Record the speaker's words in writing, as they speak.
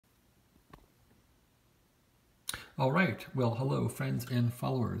All right, well, hello, friends and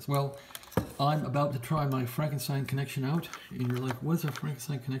followers. Well, I'm about to try my Frankenstein connection out, and you're like, what is a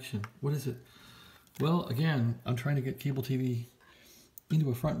Frankenstein connection? What is it? Well, again, I'm trying to get cable TV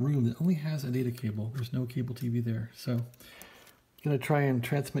into a front room that only has a data cable. There's no cable TV there, so I'm going to try and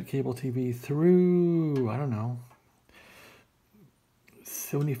transmit cable TV through, I don't know,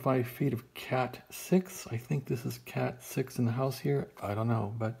 75 feet of CAT6. I think this is CAT6 in the house here. I don't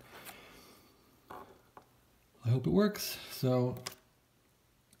know, but I hope it works. So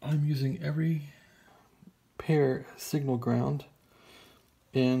I'm using every pair signal ground,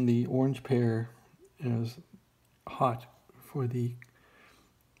 and the orange pair is hot for the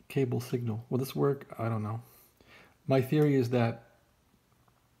cable signal. Will this work? I don't know. My theory is that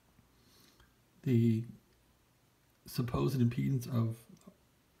the supposed impedance of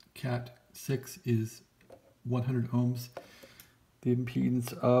CAT6 is 100 ohms. The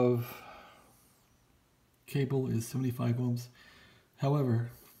impedance of cable is 75 ohms. However,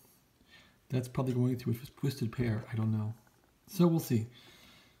 that's probably going through a twisted pair. I don't know. So we'll see.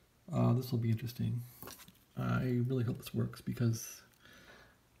 This will be interesting. I really hope this works because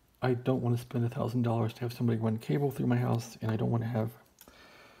I don't want to spend $1,000 to have somebody run cable through my house, and I don't want to have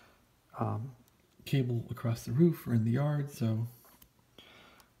cable across the roof or in the yard. So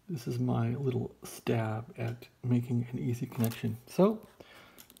this is my little stab at making an easy connection. So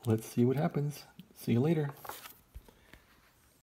let's see what happens. See you later.